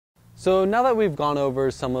So now that we've gone over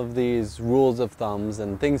some of these rules of thumbs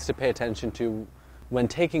and things to pay attention to when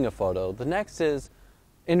taking a photo, the next is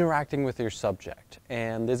interacting with your subject.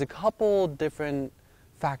 And there's a couple different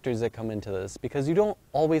factors that come into this because you don't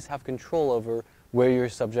always have control over where your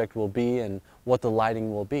subject will be and what the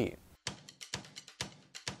lighting will be.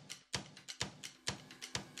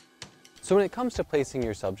 So when it comes to placing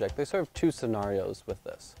your subject, there's sort of two scenarios with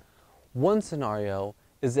this. One scenario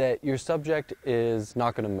is that your subject is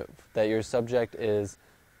not going to move, that your subject is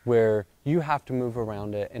where you have to move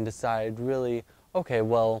around it and decide really, okay,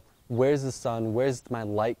 well, where's the sun, where's my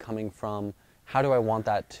light coming from, how do I want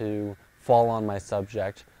that to fall on my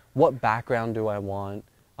subject, what background do I want,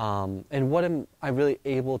 and what am I really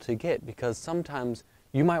able to get, because sometimes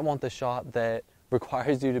you might want the shot that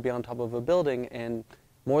requires you to be on top of a building and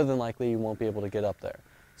more than likely you won't be able to get up there.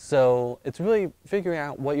 So it's really figuring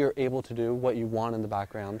out what you're able to do, what you want in the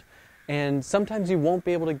background, and sometimes you won't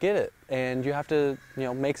be able to get it and you have to,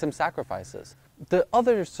 make some sacrifices. The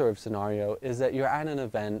other sort of scenario is that you're at an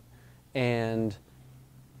event and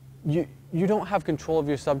you don't have control of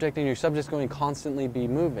your subject and your subject's going to constantly be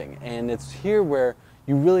moving, and it's here where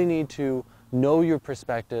you really need to know your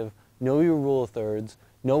perspective, know your rule of thirds,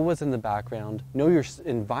 know what's in the background, know your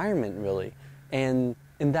environment really, and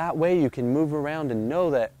in that way you can move around and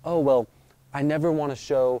know that, oh well, I never want to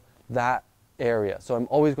show that area, so I'm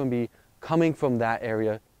always going to be coming from that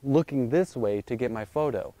area looking this way to get my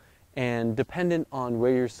photo. And dependent on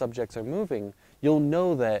where your subjects are moving, you'll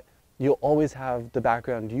know that you'll always have the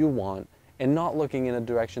background you want and not looking in a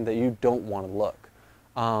direction that you don't want to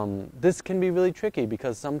look. This can be really tricky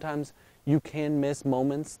because sometimes you can miss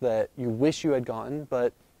moments that you wish you had gotten,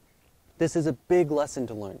 but this is a big lesson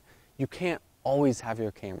to learn. You can't always have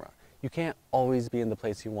your camera. You can't always be in the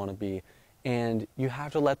place you want to be, and you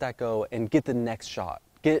have to let that go and get the next shot.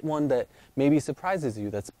 Get one that maybe surprises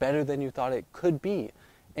you, that's better than you thought it could be.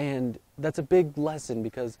 And that's a big lesson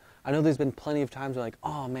because I know there's been plenty of times where like,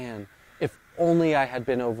 oh man, if only I had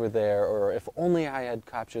been over there, or if only I had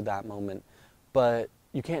captured that moment. But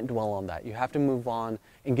you can't dwell on that. You have to move on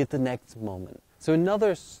and get the next moment. So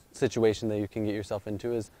another situation that you can get yourself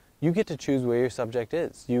into is you get to choose where your subject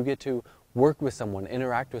is. You get to work with someone,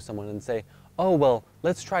 interact with someone and say, oh well,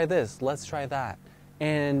 let's try this, let's try that.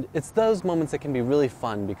 And it's those moments that can be really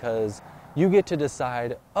fun because you get to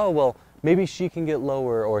decide, oh well, maybe she can get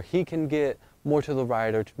lower or he can get more to the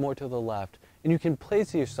right or more to the left. And you can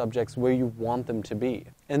place your subjects where you want them to be.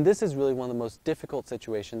 And this is really one of the most difficult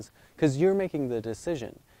situations because you're making the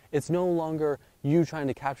decision. It's no longer you trying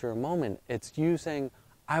to capture a moment. It's you saying,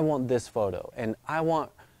 I want this photo and I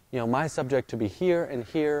want my subject to be here and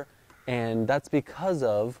here. And that's because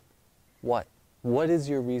of what? What is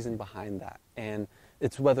your reason behind that? And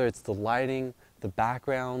it's whether it's the lighting, the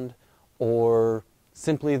background, or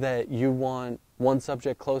simply that you want one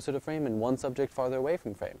subject closer to frame and one subject farther away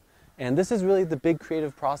from frame. And this is really the big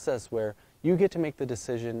creative process where you get to make the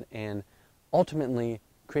decision and ultimately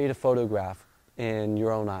create a photograph in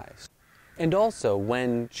your own eyes. And also,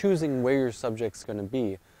 when choosing where your subject's going to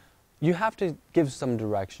be, you have to give some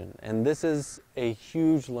direction. And this is a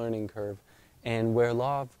huge learning curve, and where a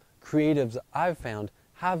lot of creatives I've found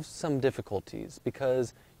have some difficulties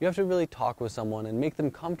because you have to really talk with someone and make them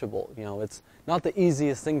comfortable. It's not the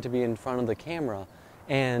easiest thing to be in front of the camera.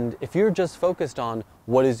 And if you're just focused on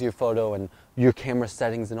what is your photo and your camera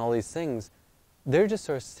settings and all these things, they're just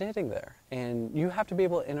sort of sitting there. And you have to be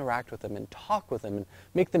able to interact with them and talk with them and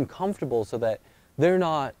make them comfortable so that they're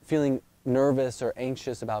not feeling nervous or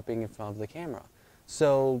anxious about being in front of the camera.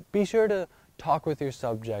 So be sure to talk with your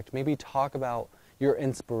subject, maybe talk about your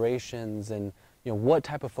inspirations and what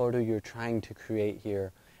type of photo you're trying to create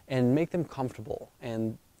here, and make them comfortable.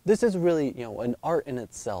 And this is really an art in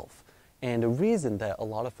itself, and a reason that a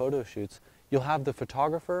lot of photo shoots, you'll have the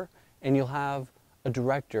photographer and you'll have a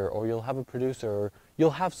director or you'll have a producer or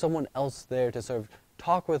you'll have someone else there to sort of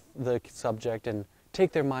talk with the subject and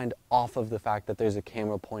take their mind off of the fact that there's a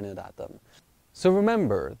camera pointed at them. So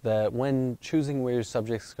remember that when choosing where your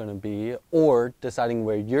subject's going to be or deciding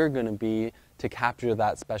where you're going to be to capture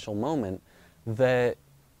that special moment, that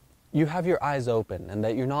you have your eyes open and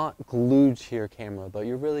that you're not glued to your camera, but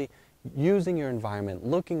you're really using your environment,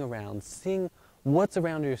 looking around, seeing what's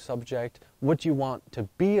around your subject, what you want to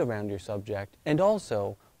be around your subject, and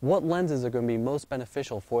also what lenses are going to be most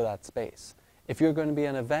beneficial for that space. If you're going to be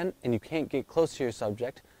at an event and you can't get close to your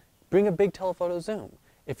subject, bring a big telephoto zoom.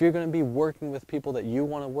 If you're going to be working with people that you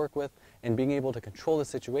want to work with and being able to control the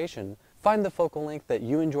situation, find the focal length that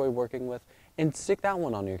you enjoy working with and stick that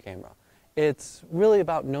one on your camera. It's really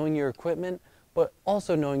about knowing your equipment, but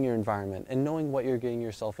also knowing your environment and knowing what you're getting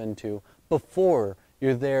yourself into before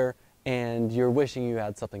you're there and you're wishing you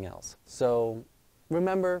had something else. So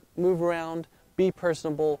remember, move around, be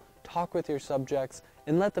personable, talk with your subjects,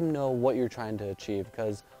 and let them know what you're trying to achieve,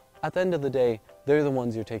 because at the end of the day, they're the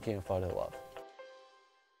ones you're taking a photo of.